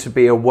seemed to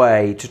be a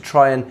way to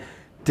try and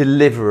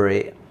deliver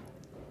it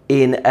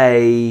in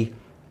a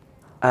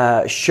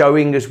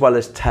showing as well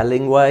as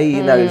telling way.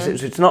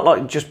 It's not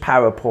like just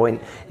PowerPoint.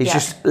 It's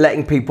just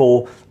letting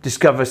people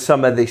discover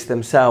some of this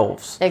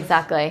themselves.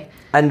 Exactly.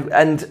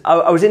 And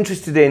I was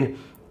interested in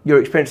your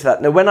experience of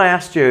that. Now, when I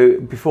asked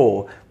you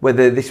before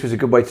whether this was a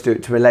good way to do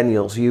it to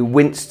millennials, you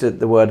winced at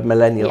the word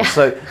millennials.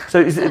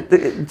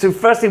 Yeah. So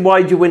firstly,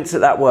 why did you wince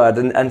at that word?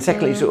 And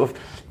secondly,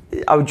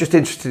 I was just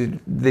interested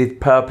in the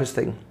purpose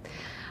thing.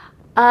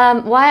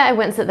 Why I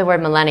wince at the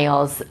word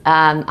millennials,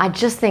 I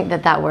just think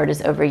that word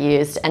is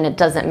overused and it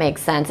doesn't make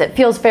sense. It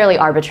feels fairly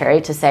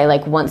arbitrary to say,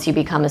 like, once you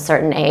become a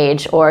certain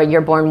age, or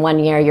you're born one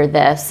year, you're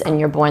this, and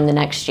you're born the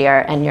next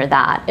year, and you're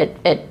that.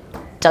 It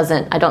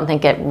doesn't, I don't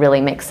think it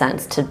really makes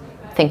sense to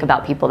think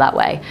about people that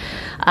way.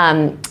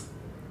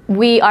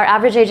 Our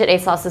average age at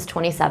ASOS is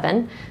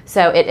 27,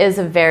 so it is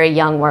a very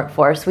young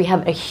workforce. We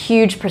have a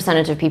huge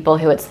percentage of people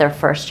who it's their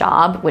first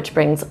job, which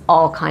brings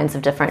all kinds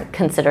of different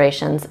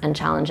considerations and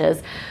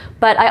challenges.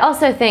 But I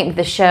also think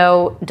the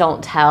show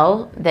Don't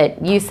Tell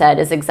that you said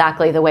is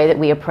exactly the way that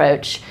we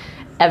approach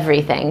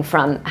everything,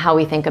 from how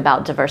we think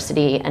about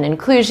diversity and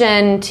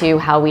inclusion to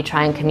how we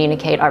try and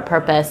communicate our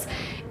purpose.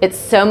 It's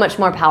so much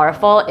more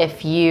powerful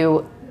if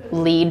you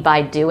lead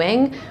by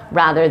doing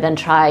rather than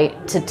try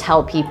to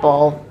tell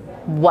people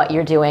what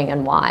you're doing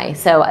and why.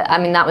 So I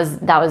mean, that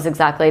was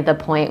exactly the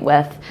point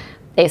with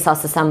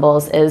ASOS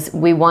Assembles, is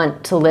we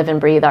want to live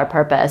and breathe our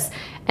purpose,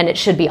 and it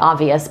should be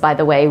obvious by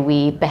the way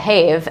we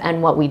behave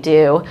and what we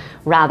do,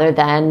 rather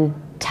than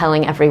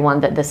telling everyone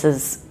that this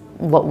is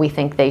what we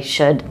think they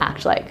should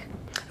act like.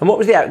 And what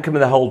was the outcome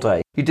of the whole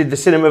day? You did the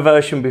cinema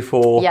version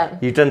before. Yeah.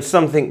 You've done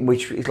something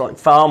which is like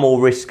far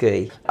more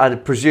risky.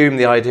 I'd presume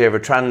the idea of a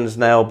trans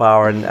nail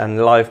bar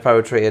and live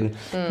poetry and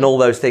all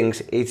those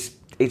things,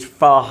 it's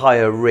far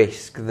higher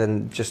risk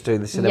than just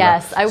doing the cinema.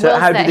 Yes, I will say.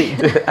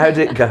 How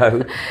did it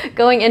go?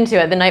 Going into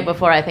it the night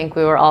before, I think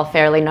we were all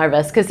fairly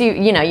nervous because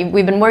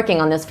we've been working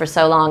on this for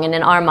so long, and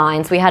in our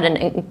minds we had an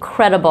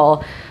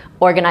incredible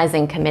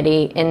organizing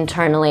committee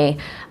internally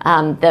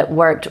that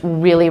worked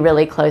really,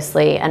 really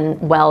closely and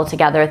well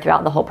together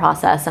throughout the whole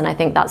process. And I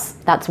think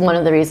that's one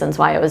of the reasons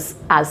why it was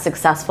as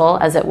successful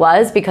as it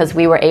was, because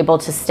we were able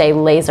to stay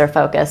laser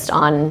focused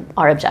on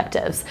our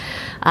objectives.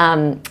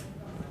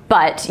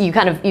 But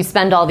you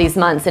spend all these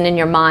months, and in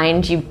your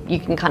mind you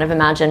can kind of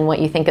imagine what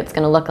you think it's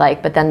going to look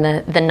like. But then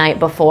the night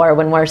before,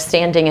 when we're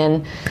standing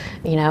in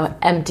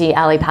empty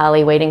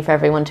alley-pally waiting for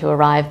everyone to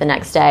arrive the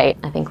next day.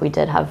 I think we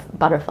did have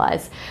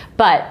butterflies.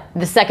 But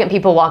the second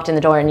people walked in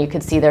the door and you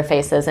could see their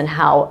faces and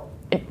how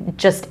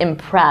just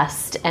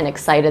impressed and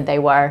excited they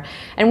were.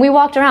 And we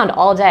walked around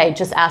all day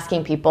just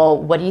asking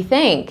people, what do you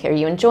think? Are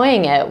you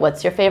enjoying it?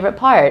 What's your favorite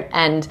part?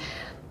 And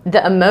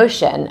the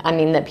emotion,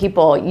 that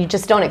people, you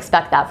just don't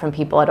expect that from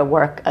people at a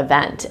work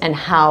event, and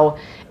how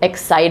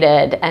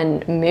excited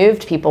and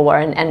moved people were.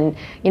 And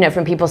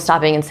from people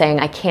stopping and saying,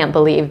 I can't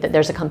believe that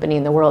there's a company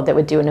in the world that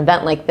would do an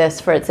event like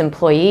this for its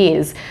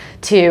employees,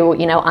 to,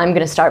 I'm going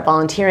to start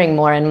volunteering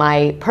more in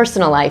my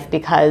personal life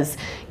because,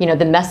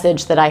 the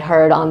message that I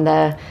heard on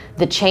the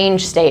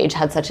change stage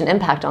had such an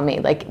impact on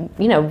me.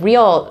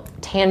 Real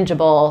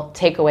tangible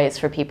takeaways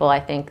for people. I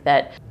think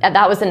that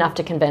was enough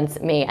to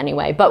convince me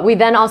anyway. But we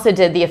then also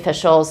did the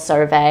official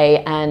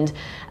survey and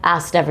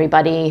asked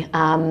everybody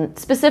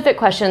specific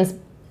questions,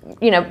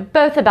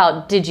 both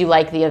about did you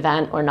like the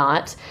event or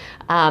not,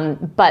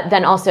 but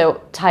then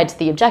also tied to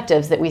the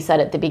objectives that we set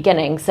at the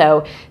beginning.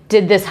 So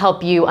did this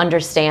help you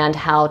understand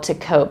how to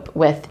cope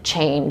with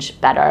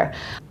change better?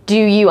 Do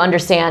you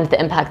understand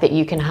the impact that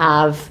you can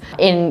have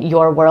in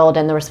your world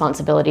and the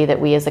responsibility that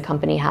we as a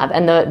company have?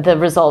 And the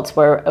results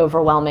were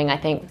overwhelming, I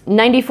think.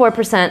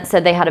 94%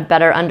 said they had a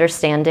better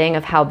understanding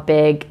of how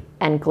big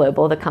and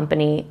global the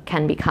company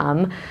can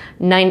become.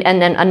 And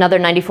then another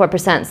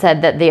 94%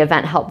 said that the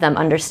event helped them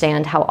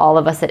understand how all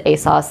of us at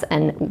ASOS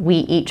and we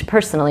each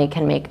personally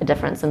can make a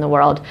difference in the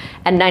world.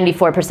 And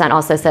 94%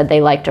 also said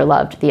they liked or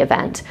loved the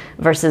event,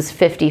 versus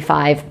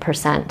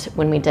 55%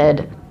 when we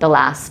did the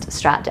last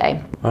Strat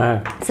Day.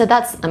 Wow. So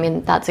that's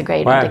a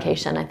great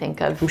indication, I think,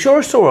 of... I'm sure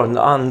I saw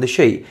on the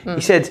sheet, you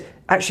said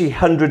actually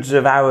hundreds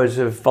of hours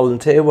of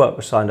volunteer work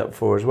was signed up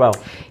for as well.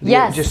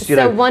 Yes,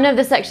 one of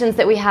the sections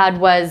that we had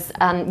was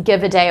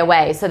Give a Day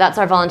Away. So that's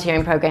our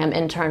volunteering program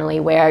internally,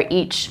 where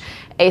each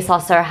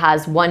ASOSer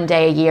has 1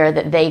 day a year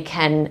that they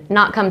can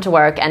not come to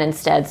work and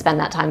instead spend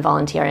that time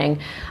volunteering.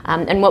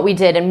 And what we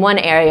did in one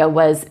area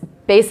was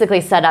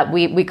basically set up,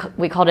 we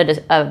called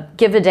it a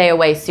Give a Day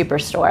Away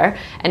superstore,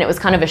 and it was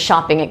kind of a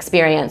shopping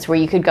experience where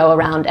you could go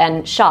around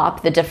and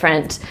shop the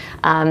different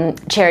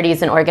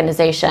charities and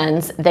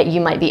organizations that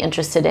you might be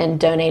interested in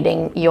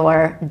donating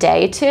your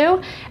day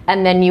to,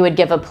 and then you would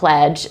give a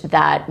pledge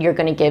that you're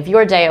going to give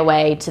your day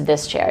away to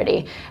this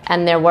charity.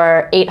 And there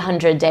were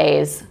 800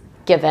 days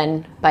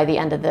given by the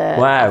end of the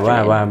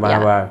afternoon.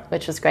 Wow.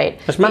 Which was great.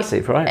 That's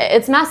massive, right?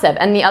 It's massive.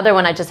 And the other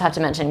one I just have to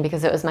mention,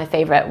 because it was my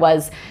favorite,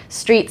 was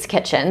Streets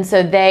Kitchen.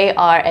 So they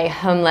are a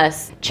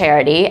homeless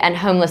charity, and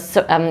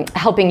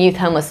helping youth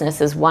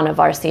homelessness is one of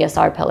our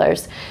CSR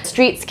pillars.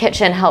 Streets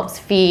Kitchen helps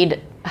feed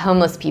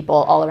homeless people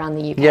all around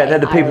the UK. Yeah, they're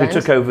the people who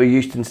took over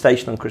Euston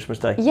Station on Christmas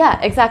Day. Yeah,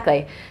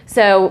 exactly.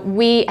 So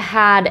we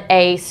had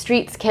a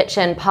Streets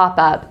Kitchen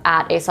pop-up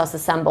at ASOS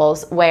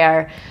Assembles,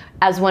 where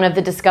as one of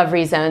the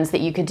discovery zones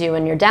that you could do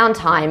in your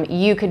downtime,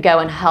 you could go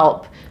and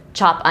help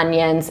chop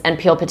onions and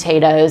peel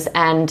potatoes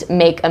and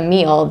make a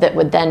meal that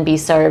would then be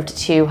served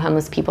to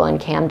homeless people in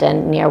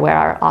Camden, near where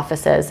our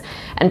office is.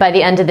 And by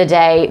the end of the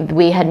day,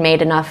 we had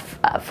made enough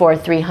for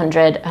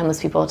 300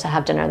 homeless people to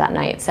have dinner that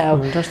night.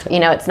 So,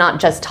 it's not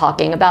just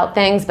talking about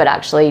things, but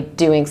actually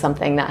doing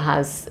something that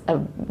has a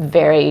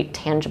very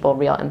tangible,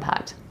 real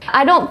impact.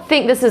 I don't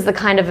think this is the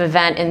kind of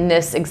event in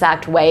this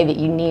exact way that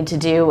you need to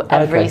do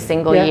every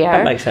single year.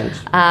 That makes sense.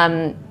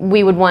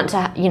 We would want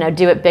to,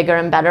 do it bigger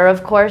and better,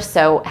 of course.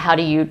 So how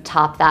do you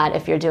top that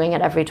if you're doing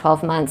it every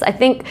 12 months? I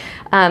think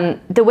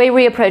the way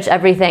we approach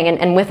everything,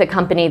 and with a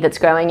company that's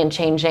growing and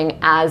changing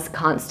as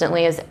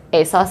constantly as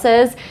ASOS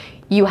is,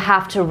 you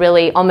have to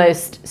really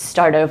almost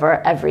start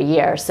over every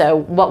year. So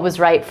what was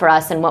right for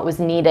us and what was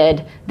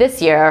needed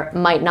this year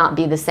might not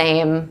be the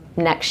same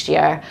next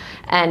year.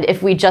 And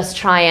if we just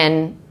try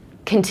and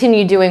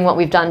continue doing what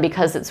we've done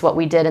because it's what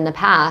we did in the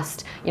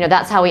past,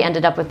 that's how we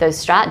ended up with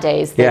those Strat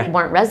days that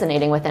weren't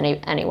resonating with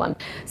anyone.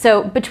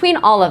 So between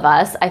all of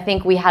us, I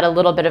think we had a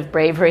little bit of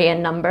bravery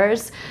in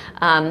numbers.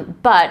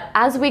 But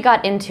as we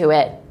got into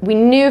it, we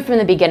knew from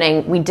the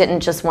beginning we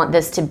didn't just want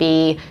this to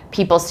be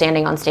people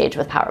standing on stage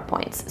with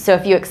PowerPoints. So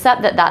if you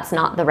accept that that's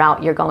not the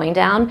route you're going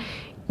down,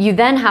 you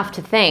then have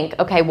to think,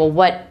 okay, well,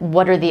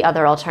 what are the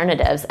other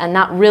alternatives? And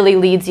that really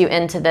leads you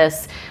into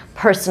this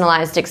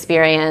personalized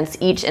experience.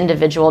 Each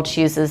individual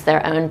chooses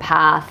their own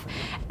path.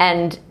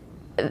 And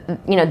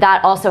that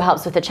also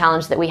helps with the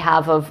challenge that we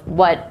have of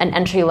what an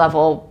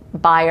entry-level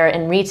buyer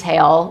in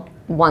retail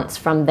wants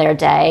from their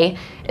day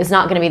is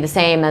not going to be the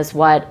same as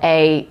what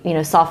a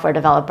software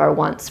developer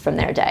wants from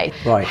their day.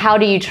 Right. How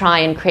do you try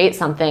and create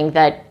something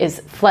that is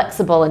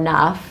flexible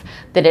enough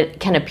that it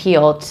can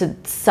appeal to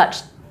such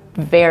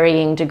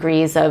varying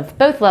degrees of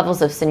both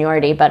levels of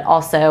seniority, but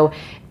also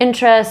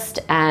interest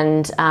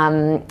and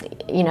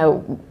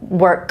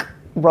work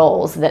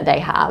roles that they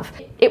have?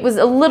 It was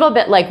a little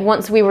bit like,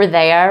 once we were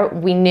there,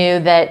 we knew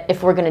that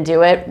if we're going to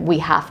do it, we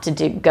have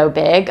to go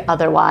big,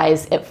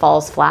 otherwise it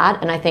falls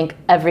flat. And I think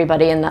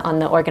everybody on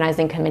the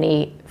organizing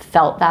committee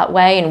felt that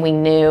way, and we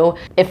knew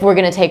if we're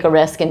going to take a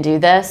risk and do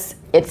this,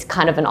 it's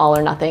kind of an all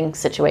or nothing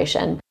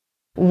situation.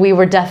 We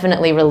were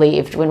definitely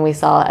relieved when we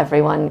saw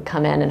everyone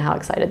come in and how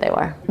excited they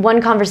were.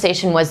 One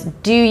conversation was,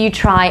 do you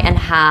try and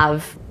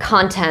have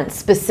content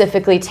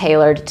specifically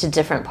tailored to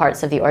different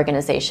parts of the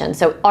organization?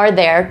 So are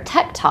there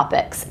tech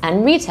topics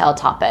and retail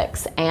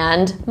topics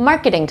and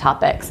marketing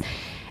topics?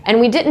 And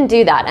we didn't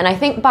do that. And I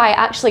think by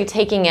actually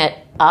taking it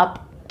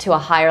up to a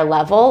higher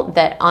level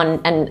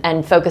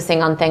and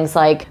focusing on things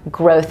like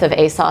growth of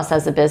ASOS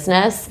as a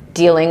business,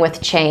 dealing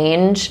with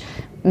change,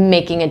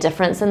 making a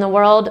difference in the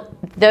world,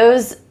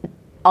 those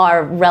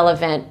are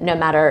relevant no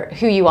matter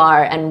who you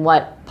are and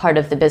what part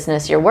of the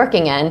business you're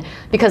working in,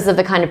 because of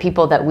the kind of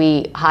people that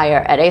we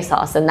hire at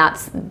ASOS, and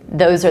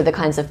those are the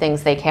kinds of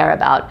things they care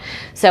about.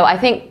 So I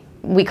think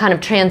we kind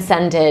of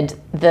transcended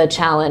the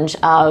challenge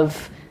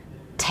of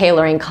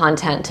tailoring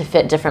content to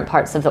fit different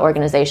parts of the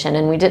organization,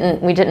 and we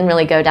didn't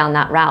really go down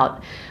that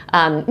route.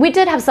 We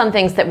did have some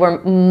things that were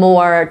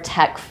more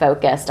tech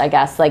focused, I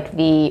guess, like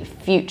the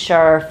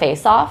future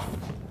face-off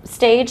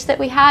stage that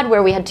we had,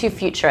 where we had two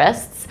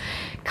futurists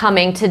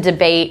coming to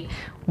debate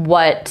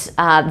what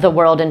the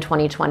world in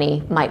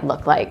 2020 might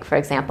look like, for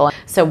example.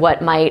 So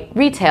what might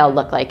retail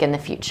look like in the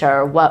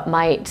future? What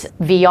might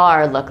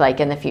VR look like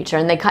in the future?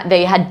 And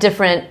they had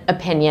different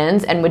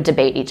opinions and would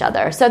debate each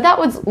other. So that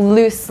was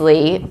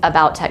loosely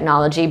about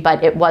technology,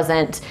 but it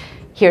wasn't,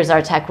 here's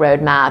our tech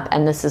roadmap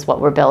and this is what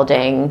we're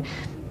building.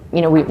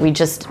 You know, we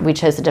chose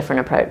a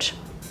different approach.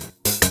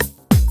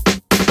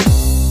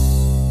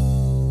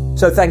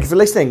 So thank you for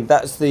listening.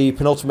 That's the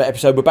penultimate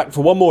episode. We're back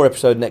for one more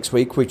episode next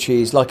week, which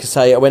is, like I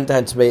say, I went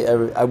down to meet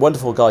a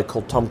wonderful guy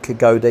called Tom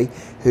Kigodi,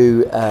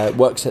 who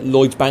works at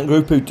Lloyds Bank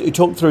Group, who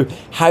talked through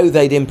how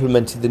they'd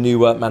implemented the New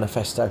Work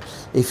Manifesto.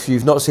 If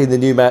you've not seen the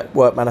New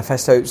Work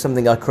Manifesto, it's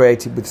something I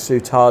created with Sue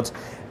Todd.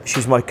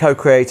 She's my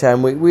co-creator,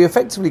 and we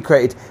effectively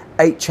created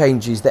 8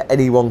 changes that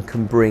anyone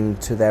can bring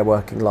to their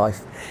working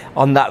life.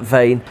 On that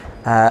vein,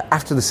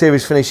 after the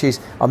series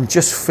finishes, I'm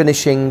just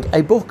finishing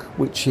a book,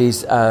 which is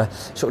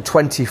sort of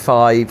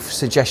 25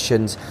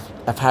 suggestions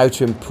of how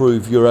to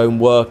improve your own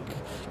work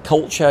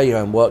culture, your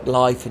own work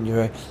life, and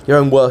your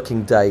own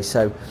working day.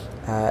 So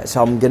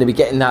I'm going to be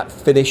getting that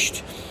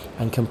finished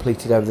and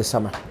completed over the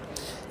summer.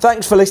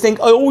 Thanks for listening.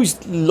 I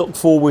always look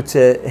forward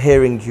to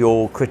hearing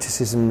your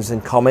criticisms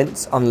and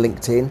comments on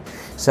LinkedIn,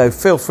 so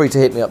feel free to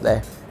hit me up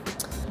there.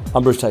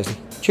 I'm Bruce Taisley.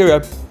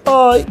 Cheerio.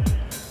 Bye.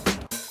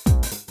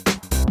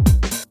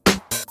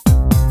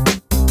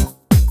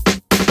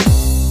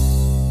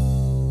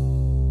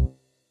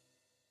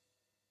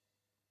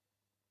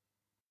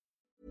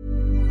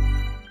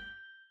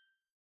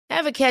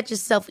 Ever catch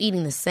yourself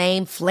eating the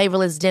same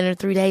flavorless dinner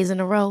 3 days in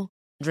a row?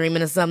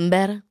 Dreaming of something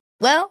better?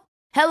 Well,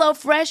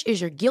 HelloFresh is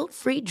your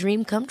guilt-free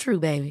dream come true,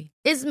 baby.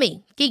 It's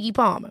me, Keke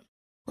Palmer.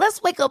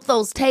 Let's wake up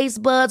those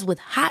taste buds with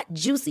hot,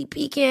 juicy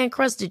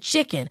pecan-crusted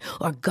chicken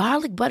or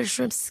garlic butter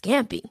shrimp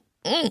scampi.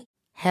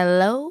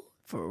 Hello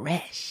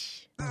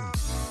Fresh.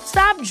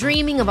 Stop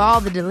dreaming of all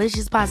the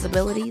delicious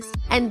possibilities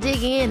and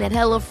dig in at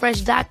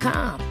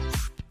HelloFresh.com.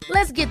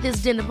 Let's get this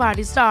dinner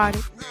party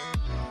started.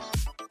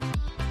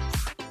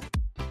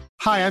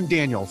 Hi, I'm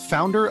Daniel,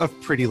 founder of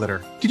Pretty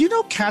Litter. Did you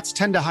know cats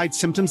tend to hide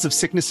symptoms of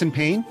sickness and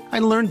pain? I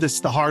learned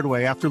this the hard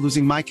way after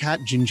losing my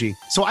cat, Gingy.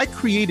 So I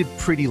created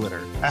Pretty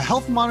Litter, a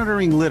health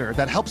monitoring litter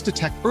that helps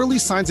detect early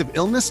signs of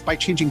illness by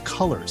changing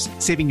colors,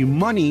 saving you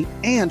money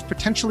and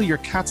potentially your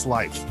cat's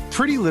life.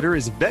 Pretty Litter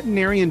is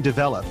veterinarian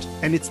developed,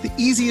 and it's the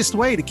easiest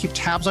way to keep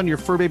tabs on your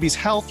fur baby's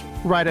health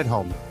right at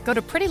home. Go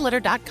to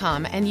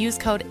prettylitter.com and use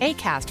code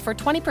ACAST for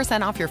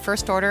 20% off your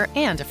first order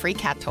and a free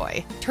cat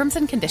toy. Terms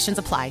and conditions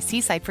apply.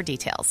 See site for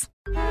details.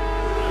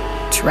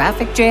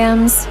 Traffic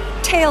jams,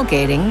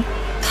 tailgating,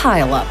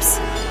 pile-ups.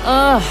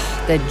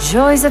 Ugh, the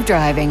joys of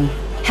driving.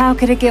 How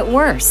could it get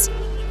worse?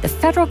 The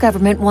federal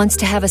government wants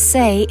to have a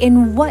say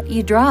in what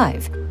you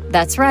drive.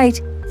 That's right.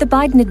 The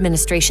Biden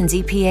administration's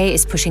EPA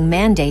is pushing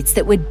mandates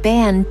that would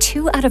ban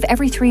 2 out of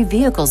every 3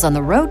 vehicles on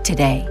the road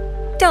today.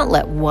 Don't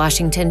let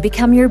Washington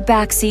become your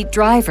backseat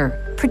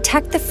driver.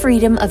 Protect the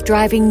freedom of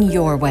driving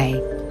your way.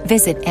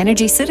 Visit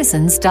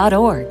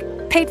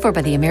EnergyCitizens.org. Paid for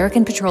by the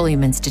American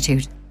Petroleum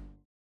Institute.